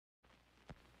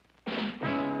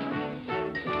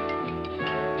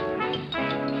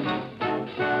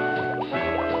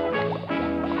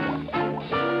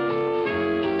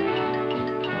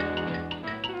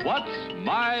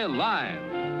My Line.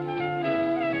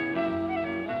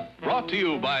 Brought to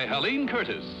you by Helene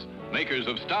Curtis, makers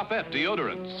of Stop-Ep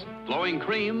deodorants, flowing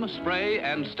cream, spray,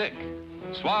 and stick,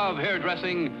 Suave hair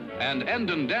dressing, and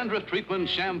Endon dandruff treatment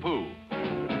shampoo.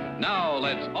 Now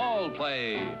let's all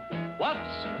play What's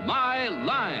My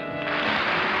Line?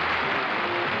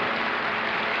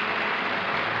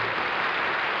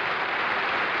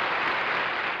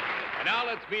 And now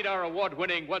let's meet our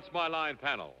award-winning What's My Line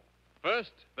panel.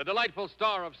 First, the delightful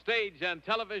star of stage and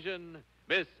television,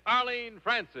 Miss Arlene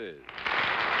Francis.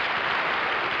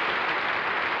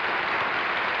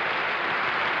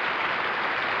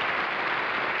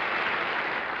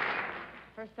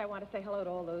 First, I want to say hello to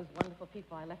all those wonderful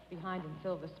people I left behind in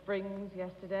Silver Springs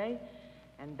yesterday.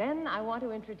 And then I want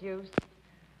to introduce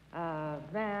a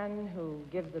man who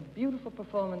gives a beautiful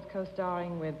performance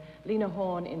co-starring with Lena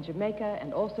Horne in Jamaica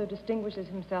and also distinguishes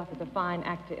himself as a fine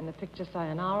actor in the picture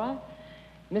Sayonara,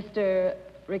 Mr.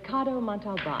 Ricardo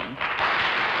Montalban.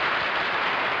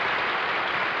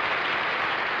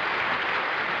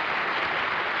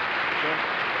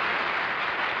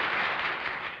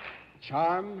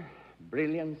 Charm,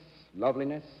 brilliance,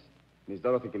 loveliness, Miss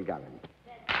Dorothy Kilgallen.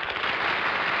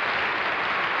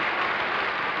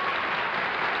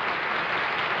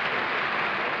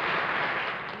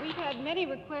 We've had many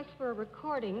requests for a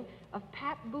recording of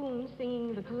Pat Boone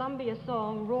singing the Columbia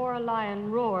song Roar,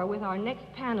 Lion, Roar with our next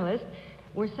panelist.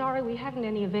 We're sorry we haven't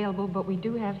any available, but we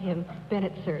do have him,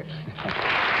 Bennett Cerf.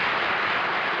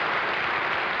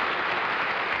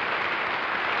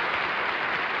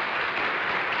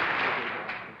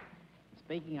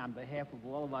 Speaking on behalf of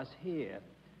all of us here,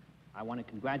 I want to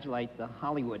congratulate the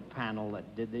Hollywood panel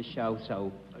that did this show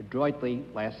so adroitly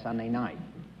last Sunday night.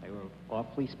 They were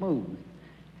awfully smooth.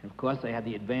 And of course, they had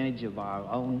the advantage of our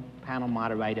own panel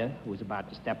moderator, who is about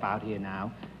to step out here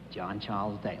now, John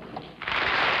Charles Daly.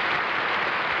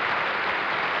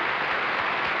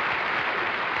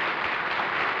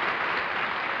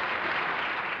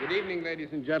 Good evening, ladies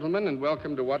and gentlemen, and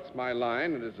welcome to What's My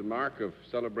Line. It is a mark of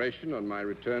celebration on my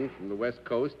return from the West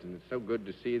Coast, and it's so good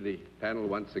to see the panel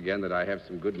once again that I have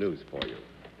some good news for you.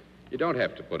 You don't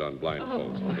have to put on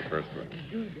blindfolds for the first one.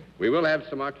 We will have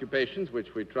some occupations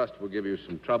which we trust will give you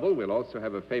some trouble. We'll also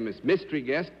have a famous mystery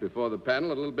guest before the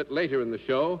panel a little bit later in the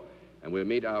show, and we'll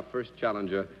meet our first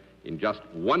challenger in just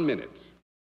 1 minute.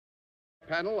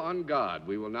 Panel on guard.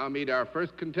 We will now meet our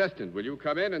first contestant. Will you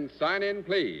come in and sign in,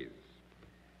 please?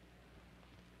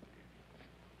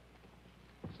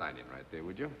 Sign in right there,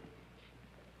 would you?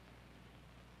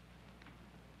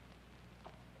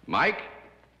 Mike?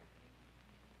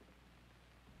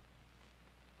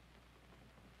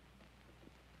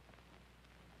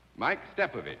 Mike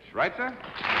Stepovich, right, sir?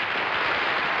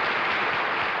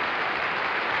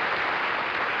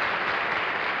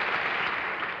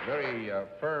 Very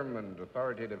firm and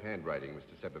authoritative handwriting,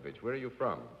 Mr. Stepovich. Where are you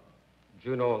from?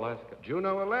 Juneau, Alaska.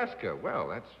 Juneau, Alaska. Well,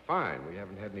 that's fine. We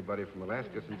haven't had anybody from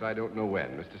Alaska since I don't know when.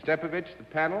 Mr. Stepovich, the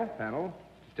panel. Mr.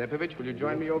 Stepovich, will you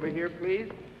join me over here,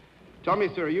 please? Tell me,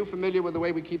 sir, are you familiar with the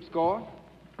way we keep score?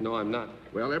 No, I'm not.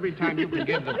 Well, every time you can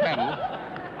give the panel...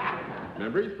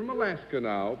 Remember, he's from Alaska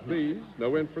now, please.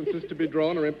 No inferences to be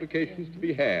drawn or implications to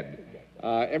be had.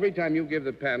 Every time you give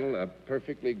the panel a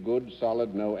perfectly good,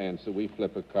 solid no answer, we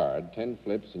flip a card. 10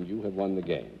 flips, and you have won the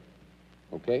game.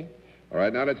 Okay? All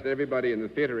right, now let's let everybody in the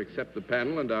theater except the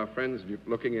panel and our friends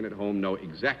looking in at home know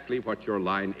exactly what your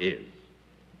line is.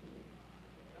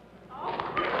 All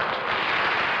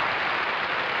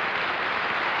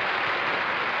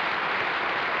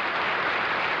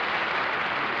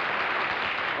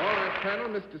right, panel,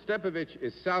 Mr. Stepovich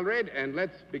is salaried, and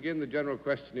let's begin the general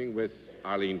questioning with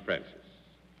Arlene Francis.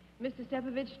 Mr.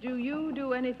 Stepovich, do you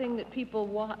do anything that people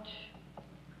watch?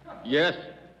 Yes.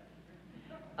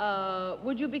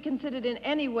 Would you be considered in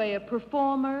any way a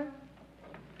performer?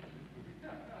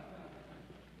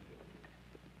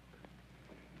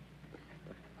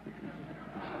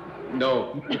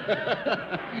 No. 1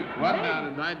 down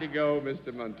and 9 to go,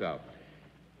 Mr. Montalban.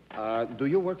 Do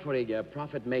you work for a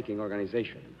profit-making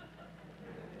organization?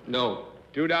 No.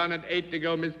 2 down and 8 to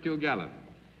go, Miss Kilgallen.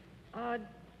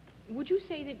 Would you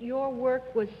say that your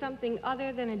work was something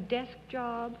other than a desk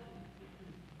job?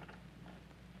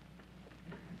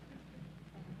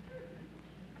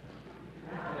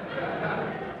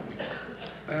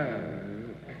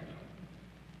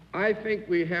 I think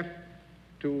we have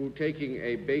to, taking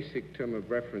a basic term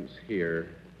of reference here,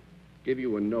 give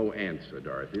you a no answer,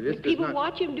 Dorothy. This Do people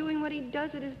watch him doing what he does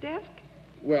at his desk?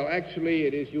 Well, actually,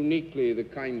 it is uniquely the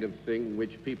kind of thing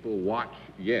which people watch,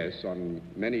 yes, on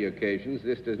many occasions.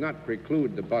 This does not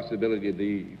preclude the possibility that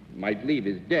he might leave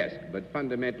his desk, but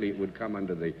fundamentally it would come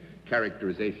under the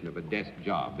characterization of a desk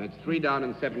job. That's 3 down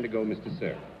and 7 to go, Mr.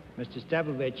 Sir. Mr.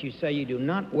 Stepovich, you say you do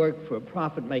not work for a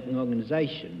profit-making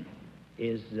organization.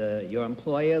 Is your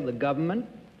employer the government?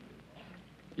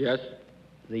 Yes.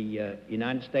 The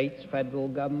United States federal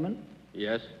government?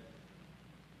 Yes.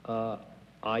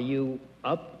 Are you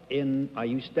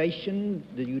stationed?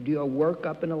 Do you do your work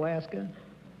up in Alaska?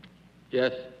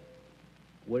 Yes.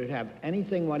 Would it have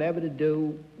anything whatever to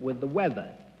do with the weather?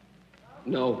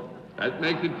 No. That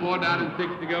makes it 4 down and 6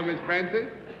 to go, Miss Francis.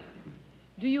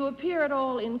 Do you appear at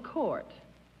all in court?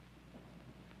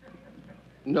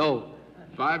 No.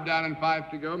 5 down and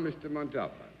 5 to go, Mr.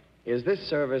 Montalban. Is this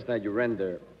service that you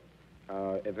render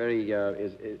a very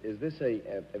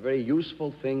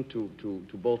useful thing to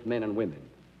both men and women?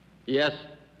 Yes.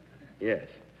 Yes.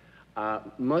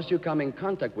 Must you come in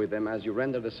contact with them as you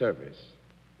render the service?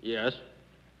 Yes.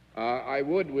 I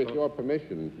would, with your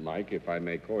permission, Mike, if I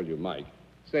may call you Mike,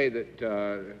 say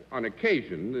that on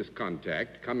occasion this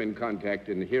contact, come in contact,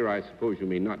 and here I suppose you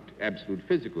mean not absolute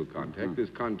physical contact, this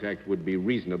contact would be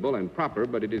reasonable and proper,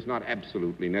 but it is not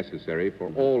absolutely necessary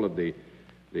for all of the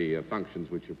functions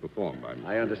which are performed by me.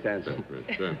 I understand, sir.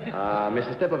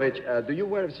 Mr. Stepovich, do you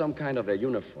wear some kind of a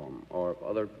uniform or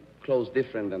other clothes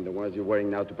different than the ones you're wearing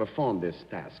now to perform this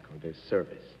task or this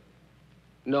service?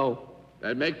 No.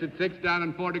 That makes it 6 down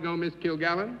and 4 to go, Miss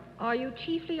Kilgallen. Are you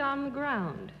chiefly on the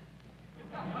ground?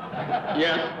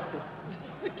 Yes.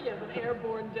 He has an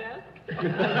airborne desk.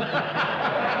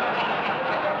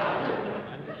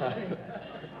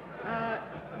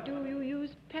 Do you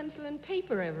use pencil and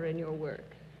paper ever in your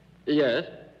work? Yes.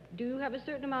 Do you have a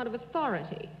certain amount of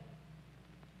authority?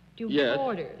 Do you Yes. give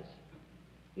orders?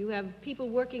 You have people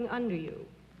working under you,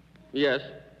 Yes.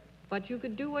 but you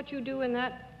could do what you do in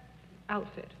that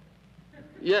outfit.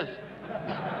 Yes.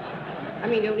 I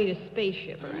mean, you don't need a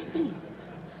spaceship or anything.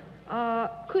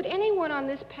 Could anyone on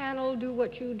this panel do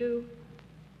what you do?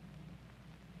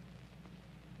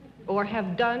 Or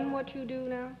have done what you do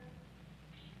now?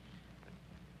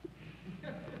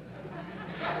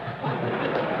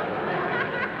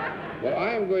 Well,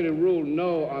 I am going to rule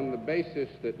no on the basis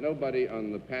that nobody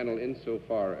on the panel,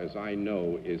 insofar as I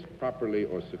know, is properly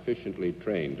or sufficiently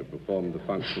trained to perform the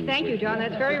functions. Thank you, John.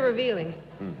 That's very revealing.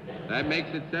 That makes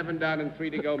it 7 down and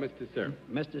 3 to go, Mr. Sir.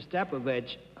 Mr.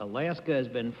 Stepovich, Alaska has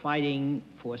been fighting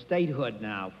for statehood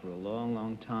now for a long,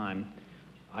 long time.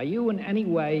 Are you in any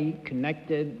way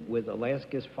connected with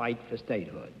Alaska's fight for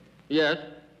statehood? Yes.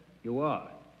 You are.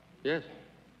 Yes.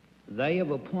 They have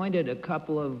appointed a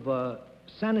couple of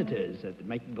senators,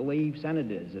 make-believe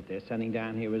senators, that they're sending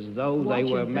down here as though they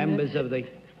were members of the...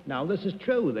 No, this is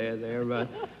true.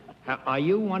 Are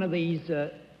you one of these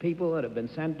people that have been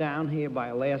sent down here by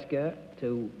Alaska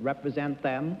to represent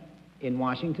them in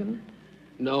Washington?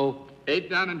 No. 8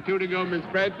 down and 2 to go, Miss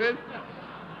Francis.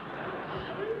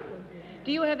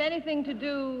 Do you have anything to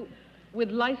do with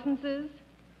licenses?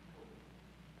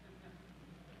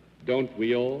 Don't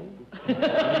we all?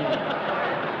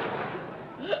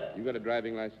 You got a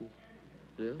driving license?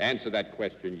 Yes. Answer that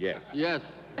question, yes. Yes.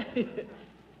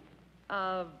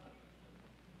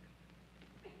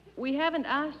 We haven't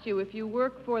asked you if you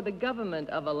work for the government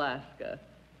of Alaska.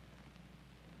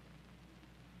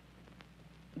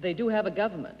 They do have a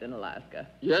government in Alaska.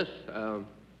 Yes.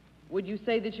 Would you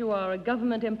say that you are a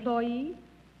government employee?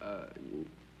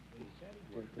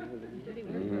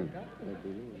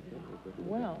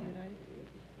 Well,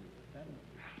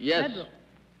 Yes.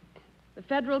 the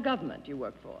federal government you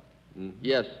work for?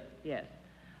 Yes. Yes.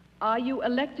 Are you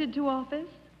elected to office?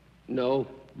 No.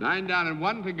 9 down and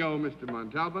 1 to go, Mr.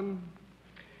 Montalban.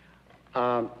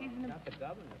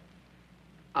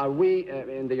 Are we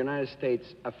in the United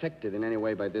States affected in any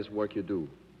way by this work you do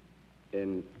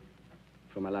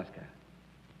from Alaska?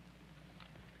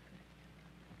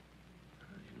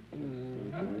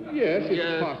 Yes, it's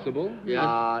Yes. possible.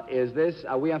 Yes.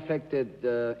 Are we affected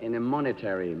in a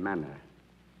monetary manner?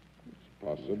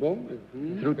 Possible.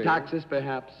 Through taxes,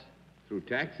 perhaps? Through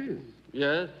taxes?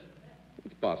 Yes.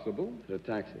 It's possible. Through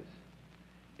taxes.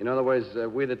 In other words,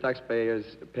 we the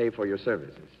taxpayers pay for your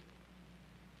services.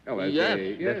 Oh, that's Yes.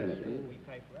 Definitely.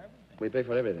 We pay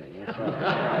for everything. That's right.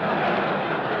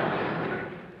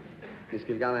 Miss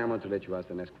Kilgallen, I want to let you ask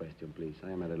the next question, please.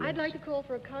 I am at a loss. I'd like to call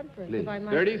for a conference, Please. if I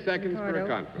might. 30 seconds for a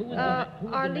Ricardo.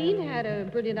 conference. Arlene had a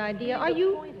brilliant idea.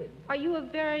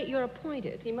 You're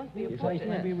appointed? He must be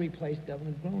Maybe replace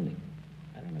Governor Groening.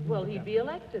 I don't know. Well, he'd be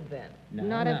elected then.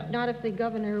 Not if the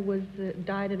governor was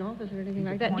died in office or anything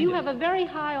like that. Do you have a very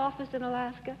high office in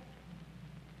Alaska?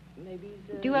 Maybe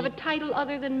he's, Do you have a title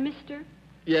other than Mr.?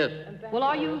 Yes. Well,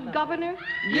 are you governor?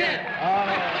 Yes.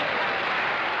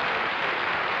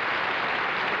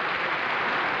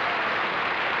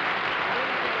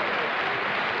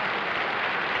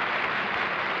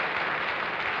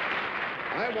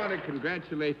 I want to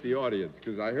congratulate the audience,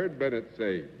 because I heard Bennett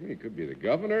say, he could be the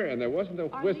governor, and there wasn't a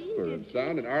whisper of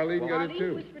sound, and Arlene got it,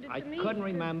 too. I couldn't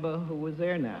remember who was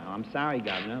there now. I'm sorry,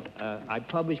 Governor. I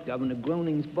published Governor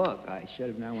Groening's book. I should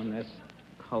have known this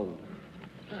cold.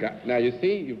 Now, you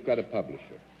see, you've got a publisher.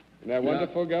 Isn't that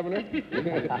wonderful, Governor?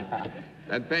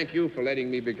 And thank you for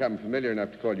letting me become familiar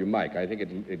enough to call you Mike. I think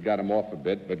it got him off a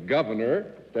bit. But Governor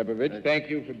Stepovich, thank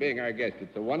you for being our guest.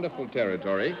 It's a wonderful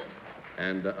territory,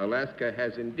 and Alaska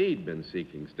has indeed been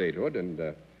seeking statehood, and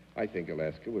I think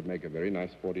Alaska would make a very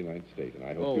nice 49th state, and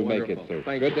I hope you make it, sir.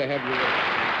 Thank Good you. to have you with us.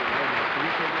 Thank you very much. Can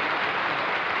you take it?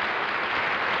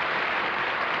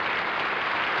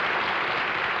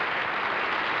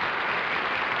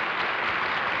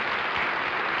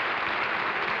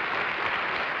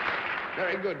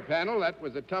 Very good, panel. That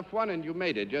was a tough one, and you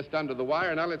made it just under the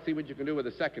wire. Now let's see what you can do with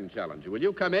the second challenger. Will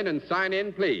you come in and sign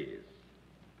in, please?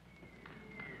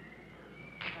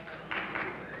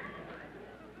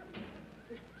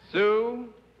 Sue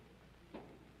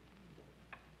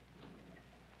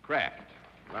Kraft,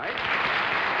 right?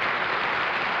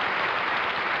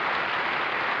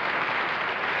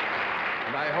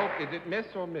 And I hope, is it Miss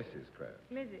or Mrs. Kraft?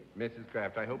 Mrs. Mrs.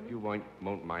 Kraft, I hope you won't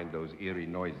mind those eerie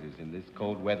noises in this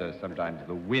cold weather. Sometimes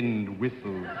the wind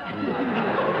whistles.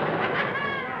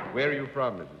 Where are you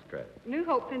from, Mrs. Kraft? New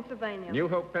Hope, Pennsylvania. New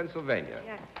Hope, Pennsylvania.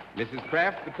 Yes. Mrs.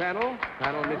 Kraft, the panel.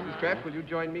 Panel, Mrs. Kraft, will you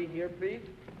join me here, please?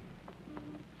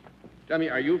 Tell me,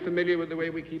 are you familiar with the way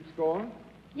we keep score?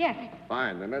 Yes.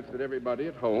 Fine, then let's let everybody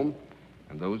at home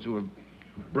and those who have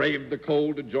braved the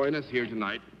cold to join us here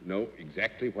tonight know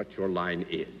exactly what your line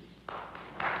is. All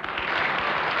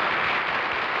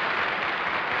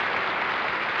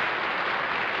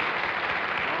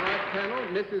right, panel,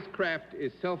 Mrs. Kraft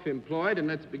is self-employed, and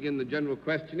let's begin the general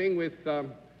questioning with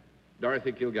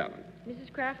Dorothy Kilgallen. Mrs.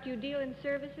 Kraft, do you deal in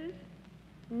services?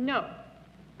 No.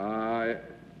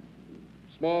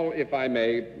 Small, if I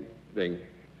may, thing.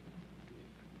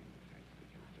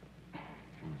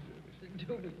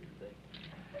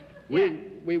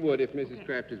 We would, if Mrs.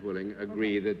 Kraft is willing,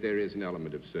 agree that there is an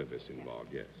element of service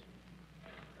involved, yes.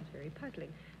 That's very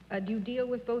puzzling. Do you deal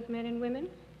with both men and women?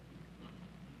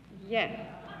 Yes.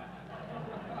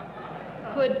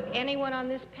 Could anyone on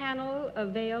this panel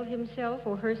avail himself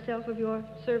or herself of your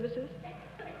services?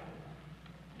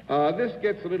 This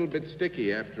gets a little bit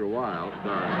sticky after a while,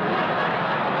 Dorothy.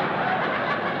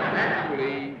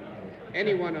 Actually,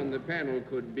 anyone on the panel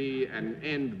could be an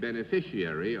end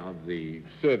beneficiary of the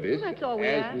service Well, that's all we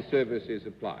as ask. the service is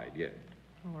applied, yes.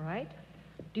 All right.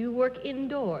 Do you work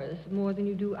indoors more than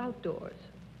you do outdoors?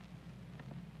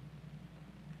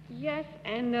 Yes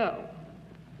and no.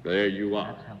 There you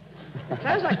are.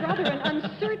 Sounds like rather an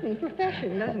uncertain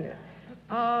profession, doesn't it?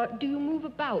 Do you move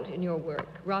about in your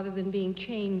work rather than being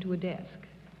chained to a desk?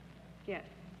 Yes.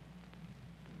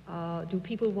 Do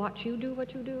people watch you do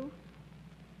what you do?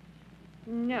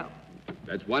 No.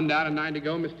 That's 1 down and 9 to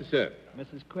go, Mr. Sir.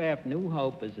 Mrs. Kraft, New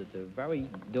Hope is at the very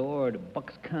door to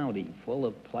Bucks County, full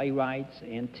of playwrights,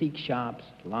 antique shops,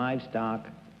 livestock.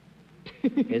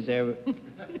 Is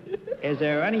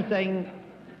there anything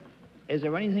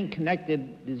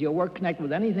connected, is your work connected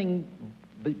with anything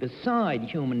beside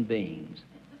human beings?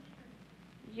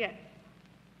 Yes.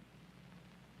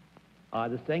 Are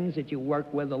the things that you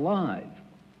work with alive?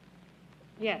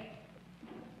 Yes.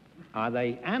 Are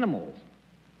they animals?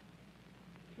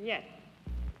 Yes.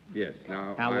 Yes,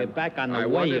 now... Now, we're back on the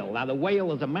whale. Now, the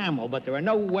whale is a mammal, but there are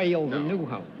no whales in New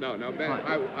Hope. No, Ben,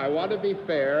 I want to be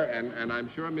fair, and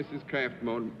I'm sure Mrs. Kraft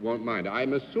won't mind.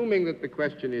 I'm assuming that the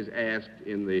question is asked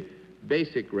in the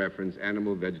basic reference,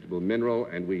 animal, vegetable, mineral,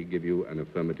 and we give you an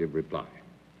affirmative reply.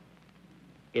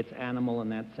 It's animal in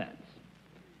that sense.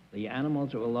 The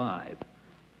animals are alive.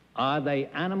 Are they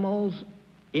animals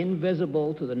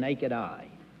invisible to the naked eye?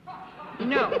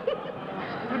 No.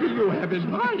 What do you have in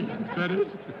mind, Bennett?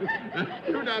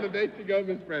 2 down and 8 to go,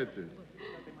 Miss Francis.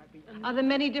 Are there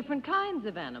many different kinds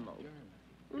of animals?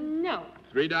 No.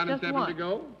 3 down and Just 7 to one.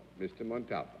 go, Mr.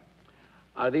 Montalva.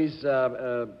 Are these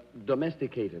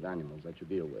domesticated animals that you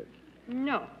deal with?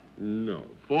 No. No.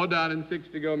 4 down and 6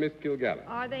 to go, Miss Kilgallen.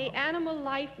 Are they animal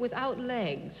life without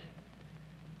legs?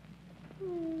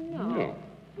 No.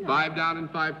 5 down and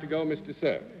 5 to go, Mr.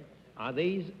 Sir. Are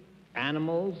these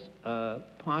animals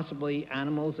possibly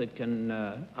animals that can,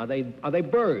 are they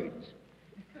birds?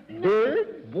 Birds?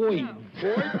 Voids.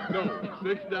 Boys? No.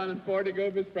 6 down and 4 to go,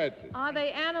 Miss Francis. Are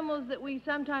they animals that we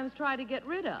sometimes try to get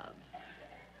rid of?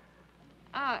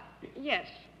 Yes.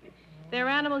 They're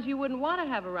animals you wouldn't want to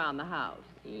have around the house.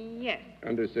 Yes.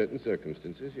 Under certain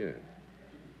circumstances, yes.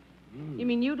 You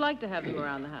mean you'd like to have them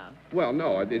around the house? Well,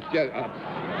 no, it's just...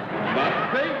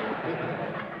 nothing.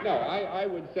 No, I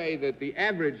would say that the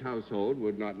average household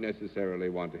would not necessarily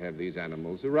want to have these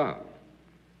animals around.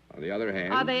 On the other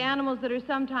hand... Are they animals that are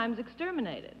sometimes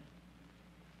exterminated?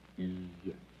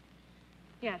 Yes.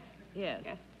 Yes. Yes.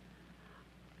 Yes.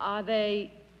 Are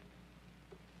they...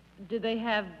 Do they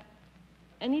have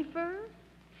any fur?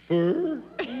 Fur?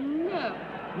 No.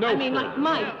 No I mean, fur. like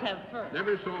mice have fur.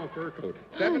 Never saw a fur coat.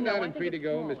 7 No, down I and think 3 to it's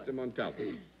go, smaller. Mr.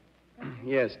 Montalvo.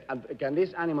 Yes. And can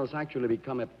these animals actually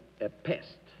become a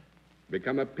pest?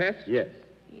 Become a pest? Yes.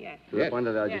 Yes. To the Yes. point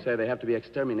that, as you Yes. say, they have to be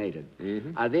exterminated.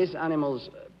 Mm-hmm. Are these animals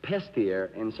pestier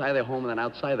inside the home than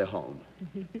outside the home?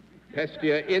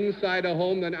 Pestier inside a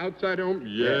home than outside a home?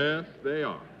 Yes, they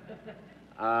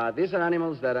are. These are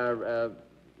animals that are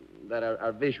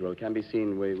visual, can be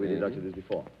seen. We deducted this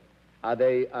before. Are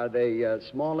they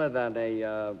smaller than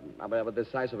about the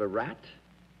size of a rat?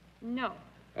 No.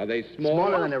 Are they small?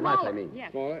 Smaller than a rat, I smaller, mean.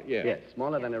 yes. Smaller? Yes. Yes,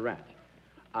 smaller than a rat.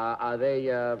 Are they?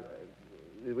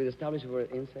 Did we establish were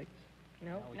insects?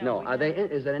 No. Are they?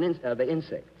 Are they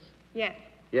insects? Yes.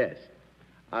 Yes.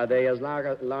 Are they as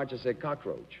large as a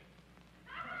cockroach?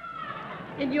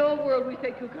 In your world, we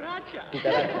say cucaracha.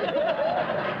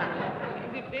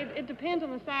 It depends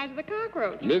on the size of the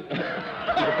cockroach. Miss- The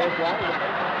first one?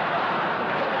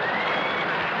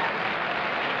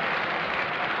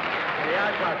 They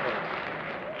are cockroaches.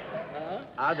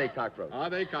 Are they cockroaches? Are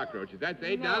they cockroaches? That's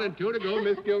 8 down and 2 to go,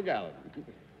 Miss Gilgallen.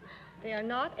 They are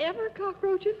not ever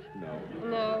cockroaches. No.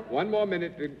 No. 1 more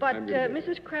minute. But I'm gonna do.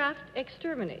 Mrs. Kraft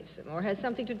exterminates them, or has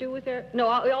something to do with their... No,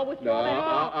 I'll withdraw that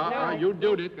off. You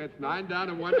do it. That's 9 down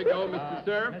and 1 to go, Mr.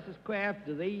 Sir. Mrs. Kraft,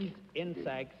 do these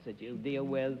insects that you deal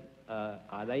with,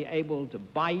 are they able to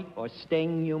bite or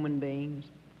sting human beings?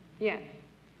 Yes.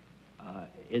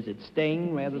 Is it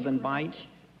sting rather than bite?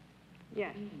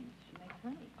 Yes.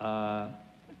 Are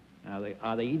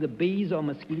they either bees or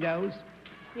mosquitoes?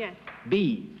 Yes.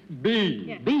 Bees. Bees.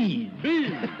 Yes. Bees.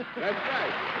 Bees. That's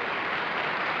right.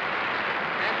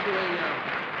 Actually,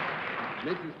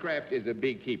 Mrs. Kraft is a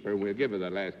beekeeper, and we'll give her the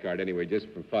last card anyway, just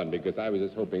for fun, because I was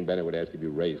just hoping Bennett would ask if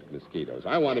you raised mosquitoes.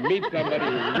 I want to meet somebody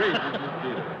who raises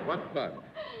mosquitoes. What fun.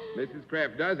 Mrs.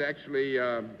 Kraft does actually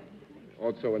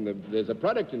also, there's a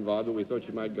product involved, but we thought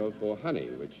you might go for honey,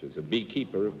 which is a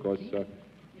beekeeper, of course,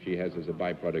 she has as a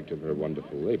byproduct of her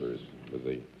wonderful labors with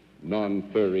the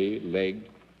non-furry, legged,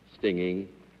 stinging,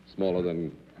 smaller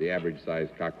than the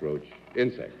average-sized cockroach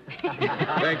insect.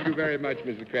 Thank you very much,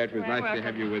 Mrs. Kraft. It was nice to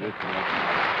have you with us.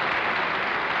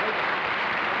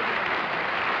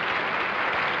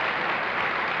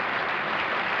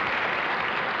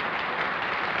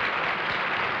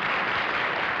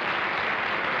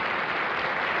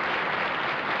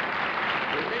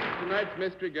 Tonight's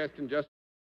mystery guest and just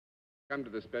come to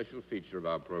the special feature of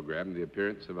our program, the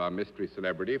appearance of our mystery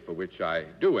celebrity, for which I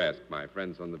do ask my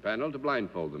friends on the panel to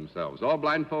blindfold themselves. All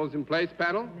blindfolds in place,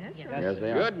 panel? Yes,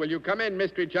 they are. Good. Will you come in,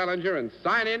 mystery challenger, and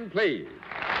sign in, please?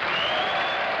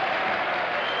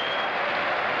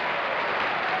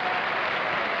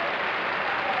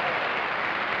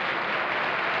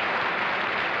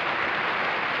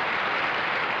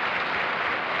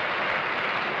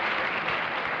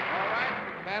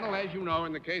 As you know,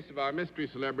 in the case of our mystery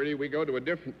celebrity, we go to a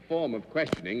different form of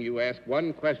questioning. You ask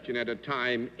one question at a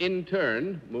time in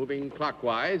turn, moving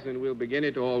clockwise, and we'll begin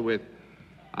it all with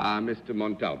Mr.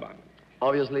 Montalban.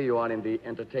 Obviously, you are in the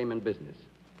entertainment business.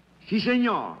 Si,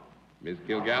 senor. Miss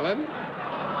Gilgallen?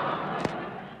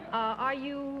 Are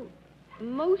you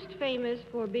most famous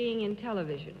for being in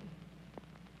television?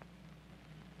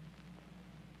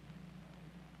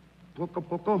 Poco,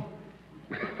 poco.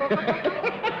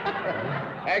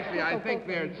 Actually, I think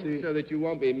there, so that you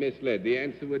won't be misled, the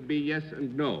answer would be yes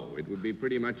and no. It would be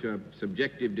pretty much a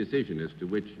subjective decision as to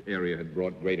which area had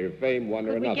brought greater fame, one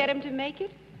or Could another. we get him to make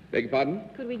it? Beg your pardon?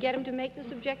 Could we get him to make the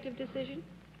subjective decision?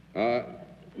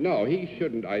 No, he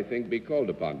shouldn't, I think, be called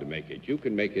upon to make it. You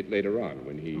can make it later on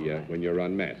when you're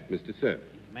unmasked. Mr. Sir.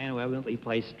 Man who evidently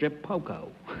plays strip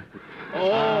poco.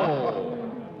 Oh!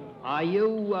 Are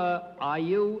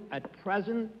you at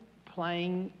present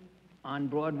playing on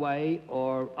Broadway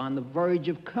or on the verge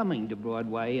of coming to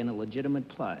Broadway in a legitimate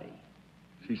play?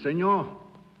 Si, senor.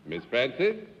 Miss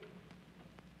Francis?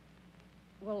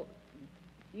 Well,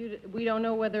 we don't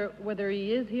know whether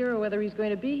he is here or whether he's going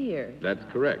to be here. That's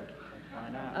correct.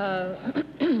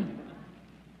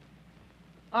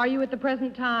 Are you at the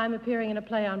present time appearing in a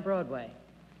play on Broadway?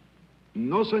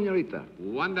 No, senorita.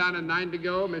 1 down and 9 to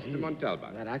go, Mr.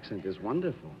 Montalban. That accent is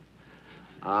wonderful.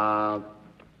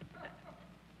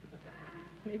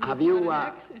 Have you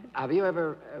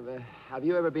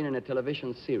ever been in a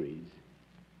television series?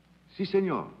 Si,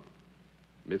 senor.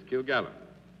 Miss Gilgallen.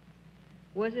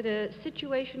 Was it a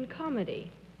situation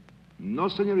comedy? No,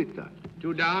 senorita.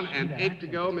 2 down and 8 to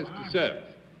go, Mr.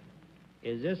 Service.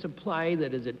 Is this a play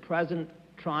that is at present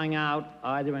trying out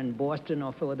either in Boston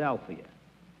or Philadelphia?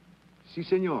 Si,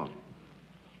 senor.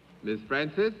 Miss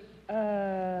Francis?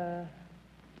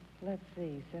 Let's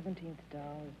see, $17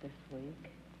 this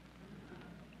week.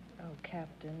 Oh,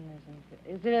 Captain,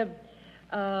 isn't it?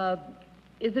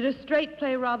 Is it a straight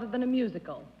play rather than a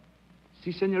musical?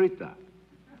 Si, senorita.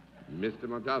 Mr.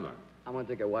 Montalban? I'm going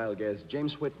to take a wild guess.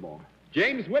 James Whitmore.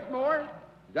 James Whitmore?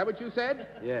 Is that what you said?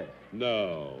 Yes.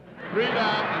 No. 3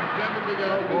 down and 7 to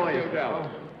go, Miss Gildella.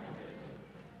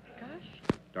 Gosh.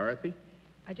 Dorothy?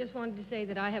 I just wanted to say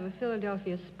that I have a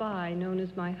Philadelphia spy known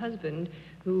as my husband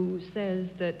who says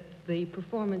that the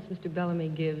performance Mr. Bellamy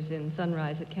gives in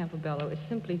Sunrise at Campobello is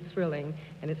simply thrilling,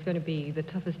 and it's going to be the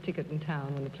toughest ticket in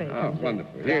town when the play comes in.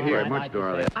 Wonderful. Here, here. I'd like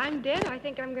to say- I'm dead. I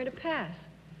think I'm going to pass.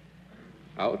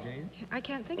 Out? I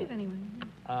can't think of anyone.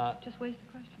 Just waste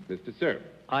the question. Mr. Sir.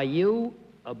 Are you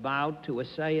about to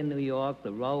essay in New York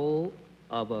the role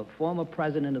of a former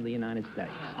president of the United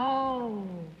States? Oh.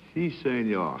 Si,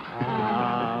 senor.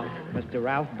 Mr.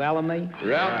 Ralph Bellamy?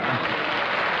 Ralph.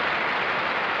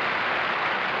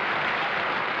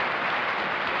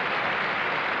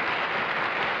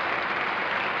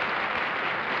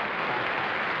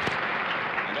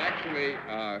 And actually,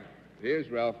 here's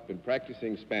Ralph, been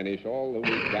practicing Spanish all the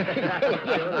week.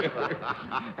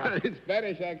 His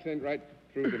Spanish accent right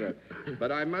through to that.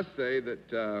 But I must say that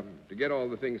to get all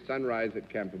the things Sunrise at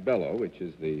Campobello, which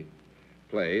is the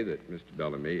play that Mr.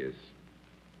 Bellamy is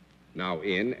now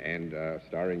in and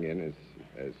starring in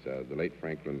as the late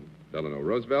Franklin Delano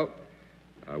Roosevelt,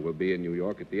 will be in New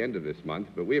York at the end of this month.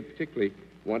 But we have particularly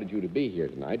wanted you to be here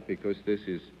tonight because this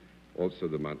is also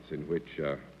the month in which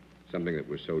something that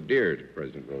was so dear to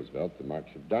President Roosevelt, the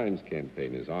March of Dimes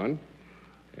campaign, is on.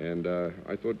 And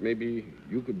I thought maybe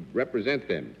you could represent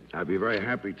them. I'd be very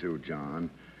happy to, John.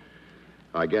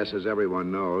 I guess, as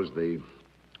everyone knows, the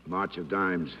March of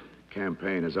Dimes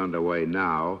campaign is underway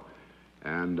now,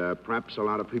 and perhaps a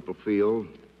lot of people feel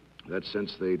that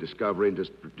since the discovery and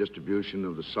distribution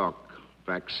of the Salk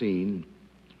vaccine,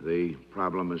 the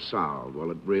problem is solved. Well,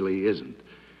 it really isn't.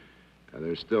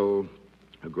 There's still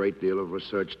a great deal of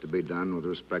research to be done with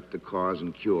respect to cause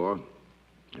and cure,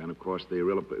 and of course the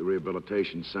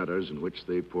rehabilitation centers in which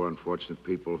the poor unfortunate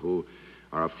people who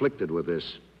are afflicted with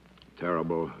this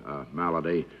terrible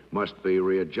malady must be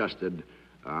readjusted,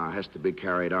 has to be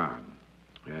carried on.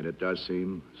 And it does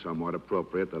seem somewhat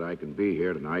appropriate that I can be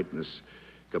here tonight in this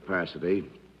capacity,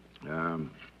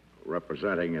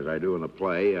 representing, as I do in the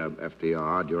play,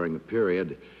 FDR during the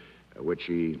period which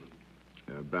he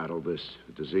battled this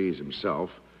disease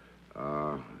himself,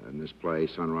 in this play,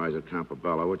 Sunrise at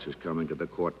Campobello, which is coming to the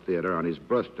Court Theater on his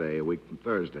birthday, a week from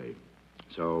Thursday.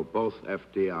 So both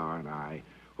FDR and I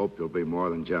hope you'll be more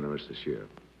than generous this year.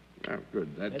 Oh,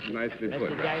 good. That's nicely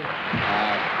put.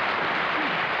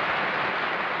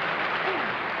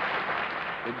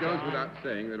 It goes without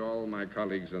saying that all my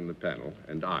colleagues on the panel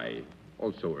and I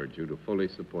also urge you to fully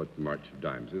support the March of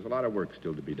Dimes. There's a lot of work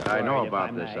still to be done. I know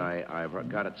about this. I've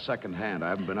got it secondhand. I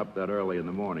haven't been up that early in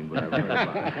the morning, but I've heard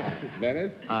about it.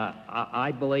 Dennis?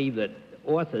 I believe that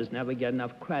authors never get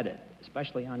enough credit,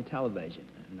 especially on television.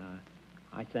 And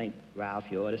I think, Ralph,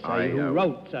 you ought to say who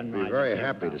wrote Sunrise. I'd be very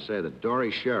happy to say that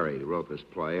Dory Sherry wrote this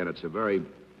play, and it's a very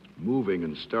moving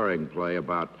and stirring play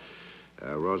about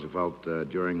Roosevelt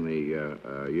during the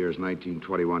years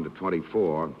 1921 to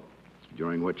 24,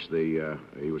 during which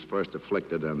he was first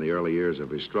afflicted and the early years of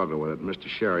his struggle with it. Mr.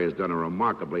 Sherry has done a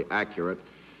remarkably accurate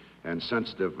and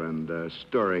sensitive and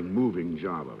stirring, moving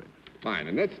job of it. Fine,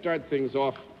 and let's start things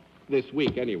off this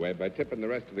week anyway by tipping the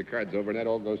rest of the cards over, and that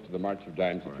all goes to the March of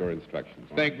Dimes at your instructions.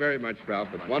 Thank you very much, Ralph.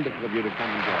 It's wonderful of you to come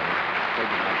and join us. Thank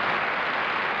you much.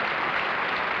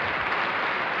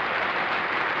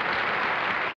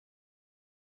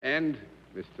 And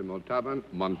Mr.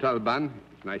 Montalban,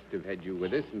 it's nice to have had you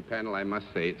with us. And panel, I must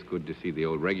say it's good to see the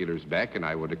old regulars back, and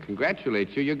I want to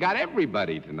congratulate you. You got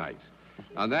everybody tonight.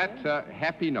 On that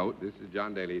happy note, this is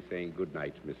John Daly saying good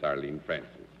night, Miss Arlene Francis.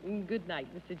 Good night,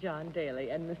 Mr. John Daly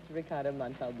and Mr. Ricardo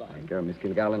Montalban. Thank you, Miss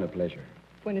Kilgallen, a pleasure.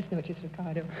 Buenas noches,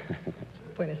 Ricardo.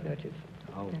 Buenas noches.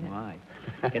 Oh, my.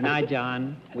 Good night,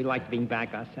 John. We like being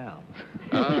back ourselves.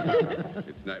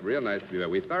 It's real nice to be back.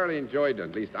 We thoroughly enjoyed,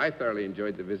 at least I thoroughly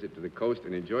enjoyed the visit to the coast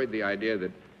and enjoyed the idea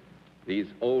that these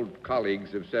old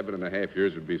colleagues of 7.5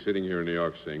 years would be sitting here in New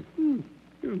York saying, he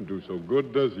doesn't do so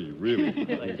good, does he, really?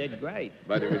 Well, they did great.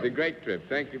 But it was a great trip.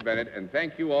 Thank you, Bennett, and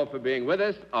thank you all for being with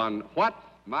us on What's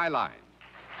My Line?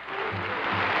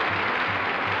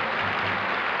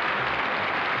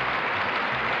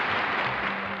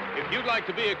 If you'd like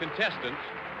to be a contestant,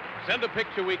 send a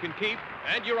picture we can keep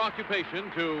and your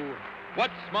occupation to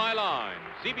What's My Line,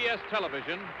 CBS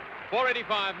Television,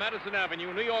 485 Madison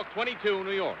Avenue, New York 22,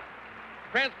 New York.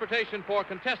 Transportation for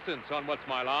contestants on What's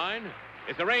My Line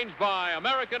is arranged by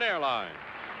American Airlines.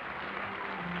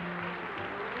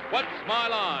 What's My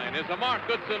Line is a Mark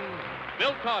Goodson,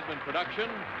 Bill Todman production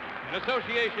in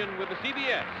association with the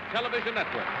CBS Television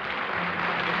Network.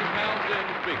 This is Hal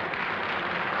Zinn speaking.